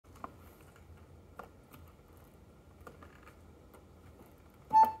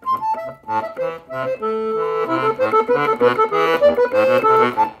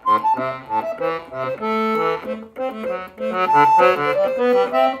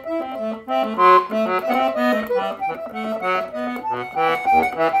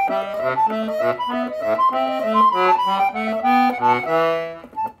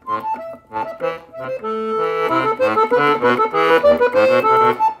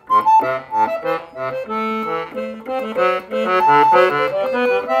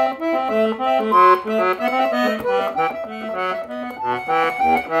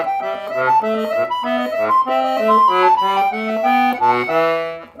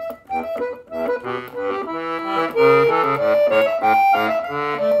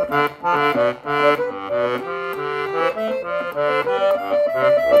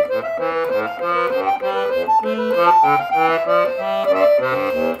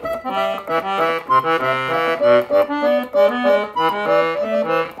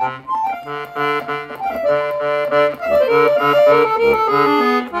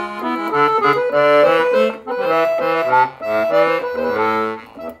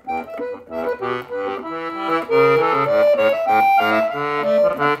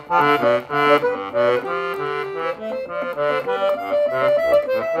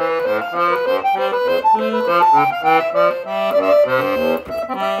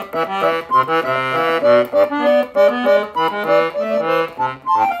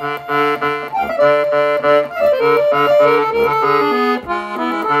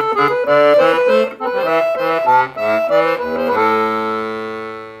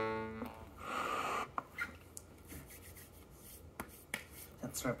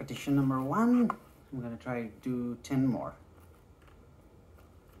That's repetition number 1. I'm going to try to do 10 more.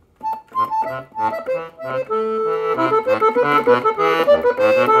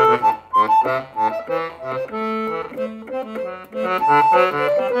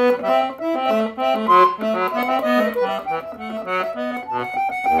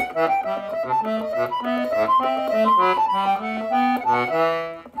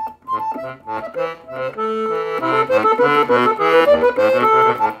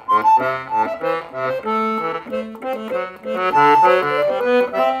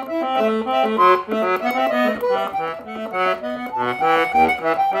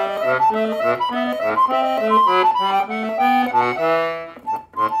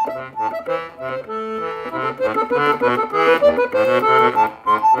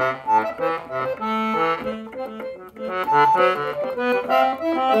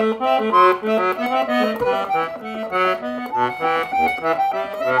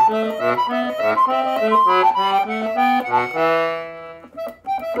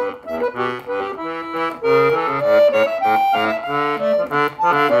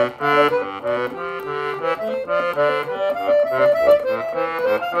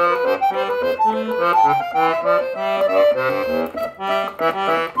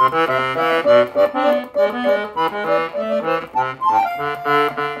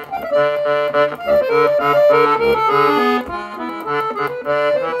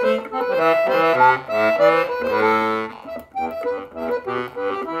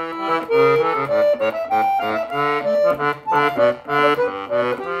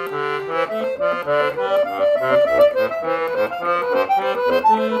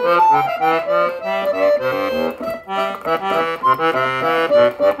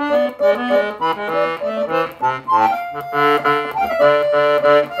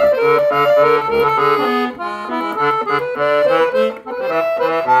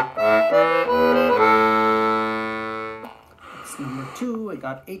 That's number 2. I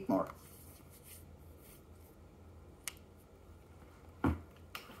got 8 more.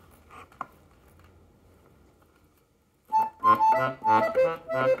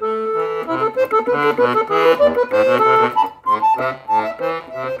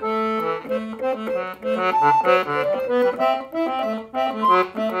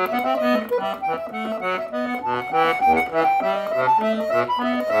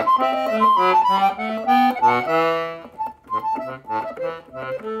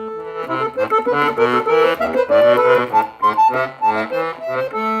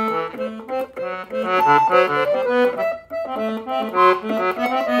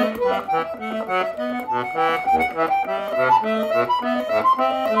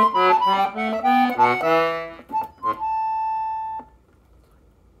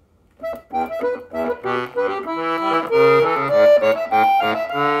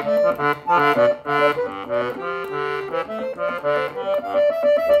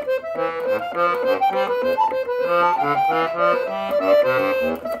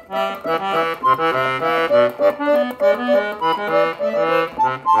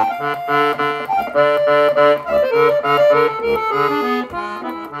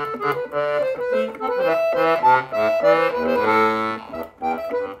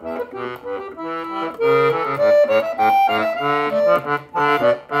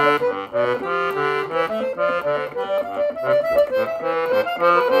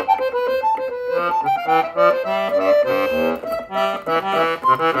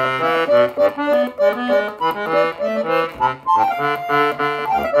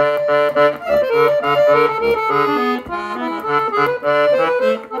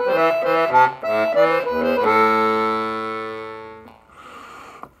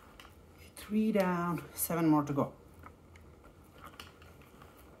 3 down, 7 more to go.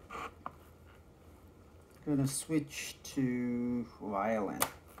 Gonna switch to violin.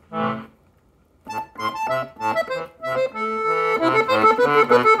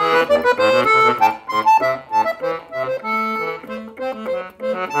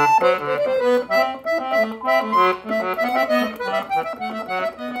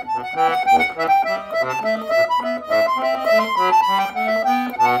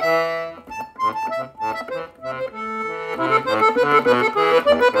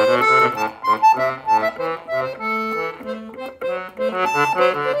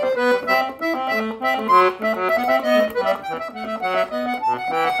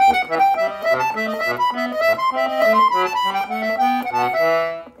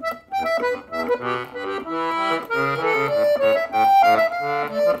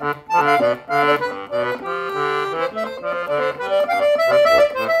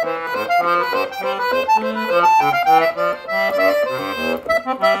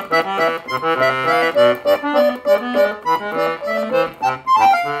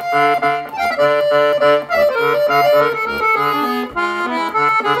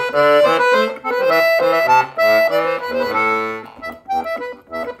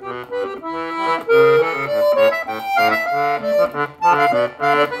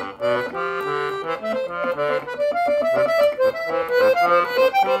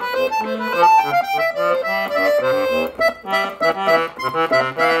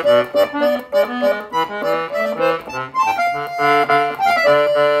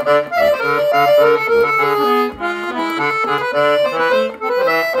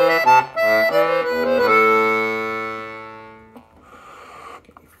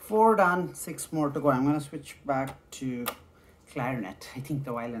 Done, 6 more to go. I'm going to switch back to clarinet. I think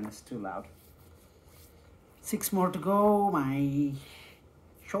the violin is too loud. 6 more to go. My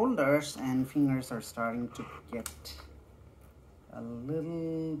shoulders and fingers are starting to get a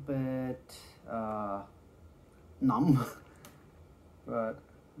little bit numb, but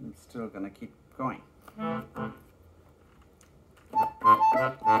I'm still going to keep going.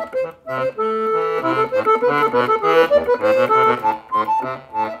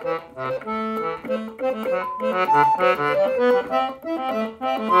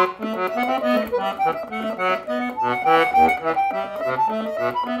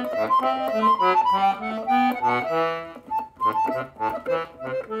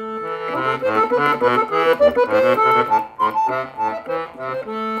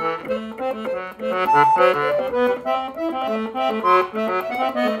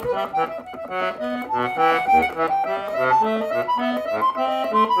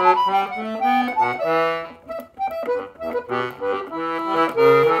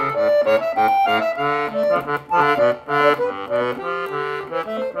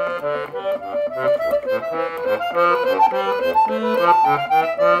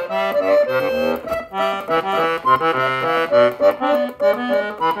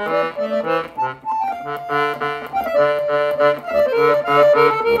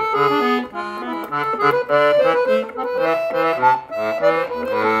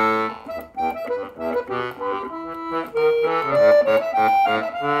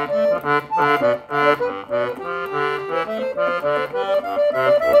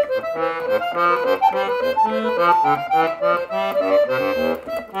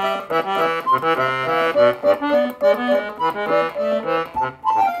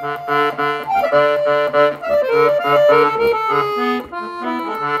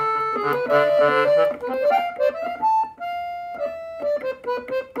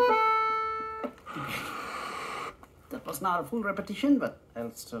 That was not a full repetition, but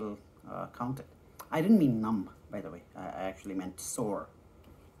I'll still count it. I didn't mean numb, by the way. I actually meant sore.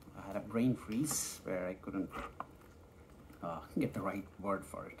 I had a brain freeze where I couldn't get the right word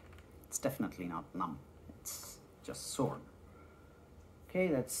for it. It's definitely not numb. It's just sore. Okay,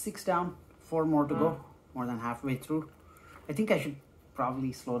 that's 6 down, 4 more to go, more than halfway through. I think I should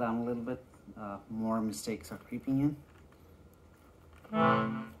probably slow down a little bit. More mistakes are creeping in.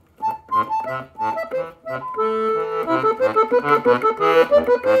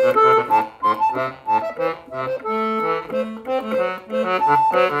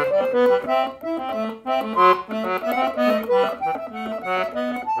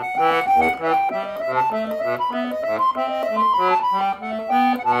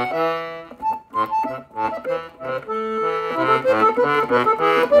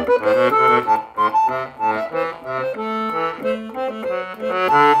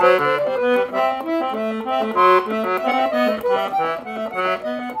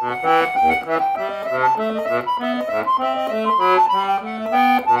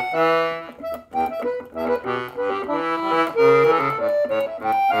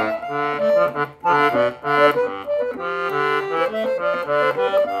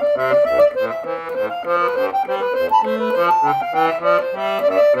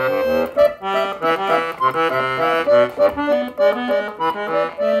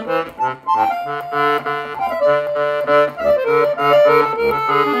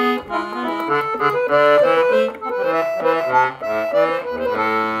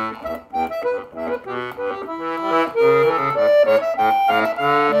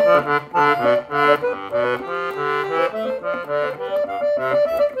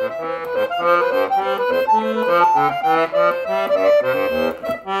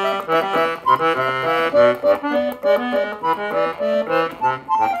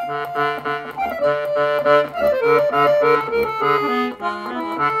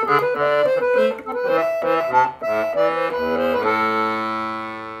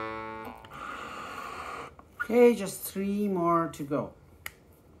 Okay, just 3 more to go.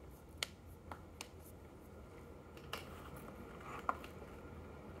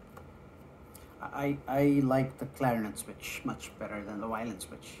 I like the clarinet switch much better than the violin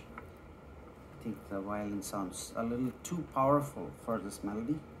switch. I think the violin sounds a little too powerful for this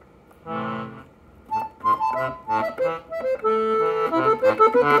melody.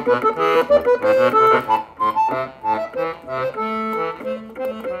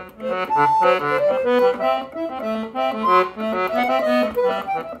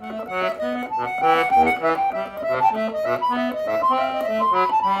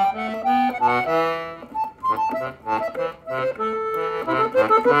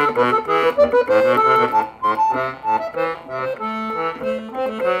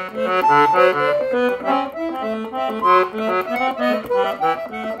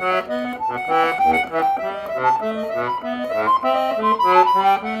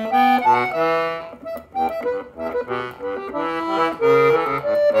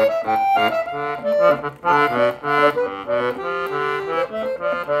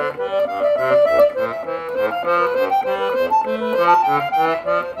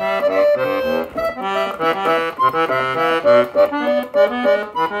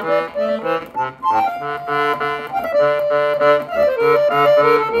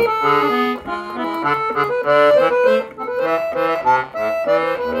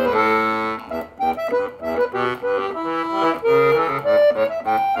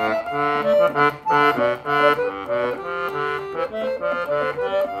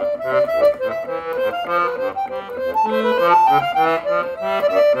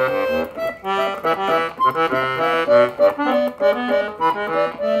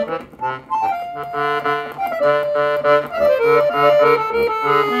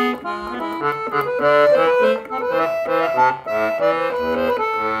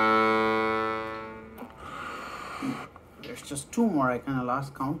 There's just 2 more. I kind of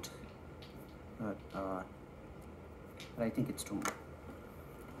lost count, but I think it's 2 more.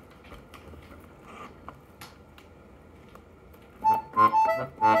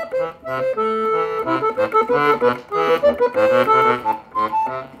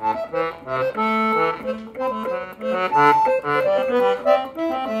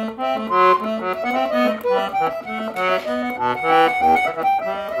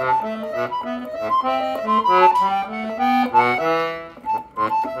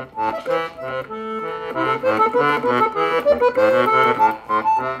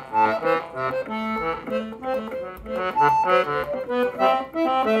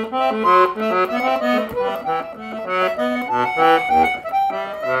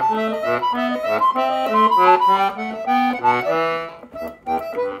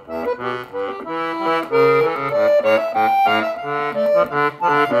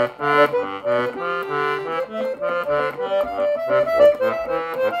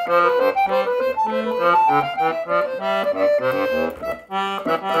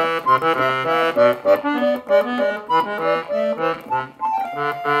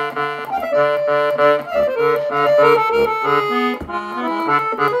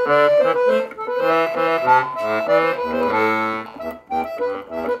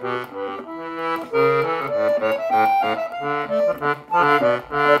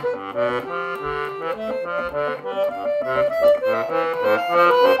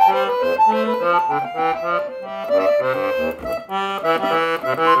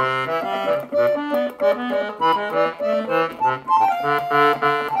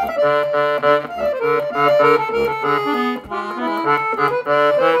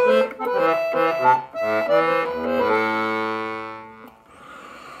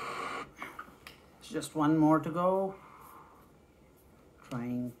 Just 1 more to go.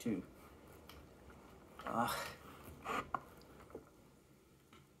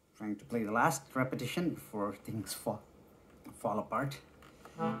 Trying to play the last repetition before things fall apart.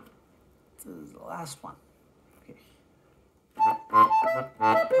 This is the last one. Okay.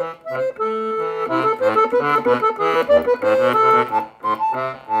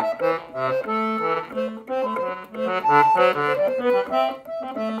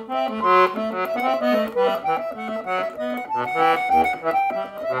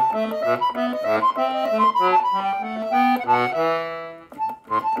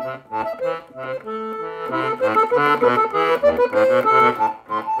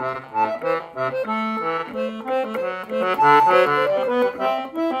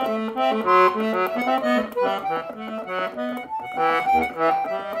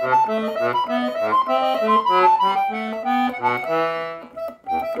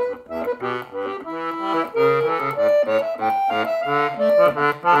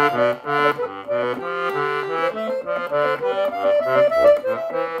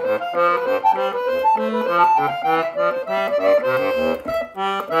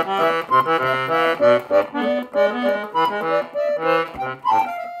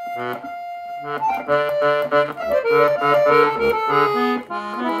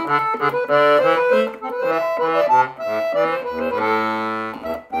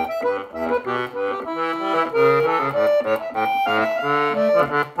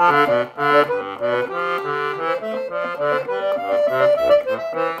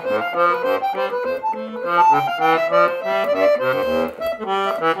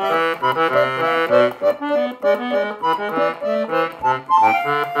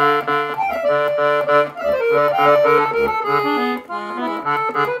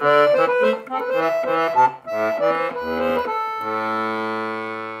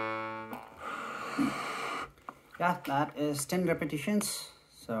 Yeah, that is 10 repetitions.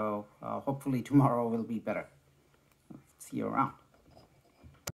 So hopefully tomorrow will be better. See you around.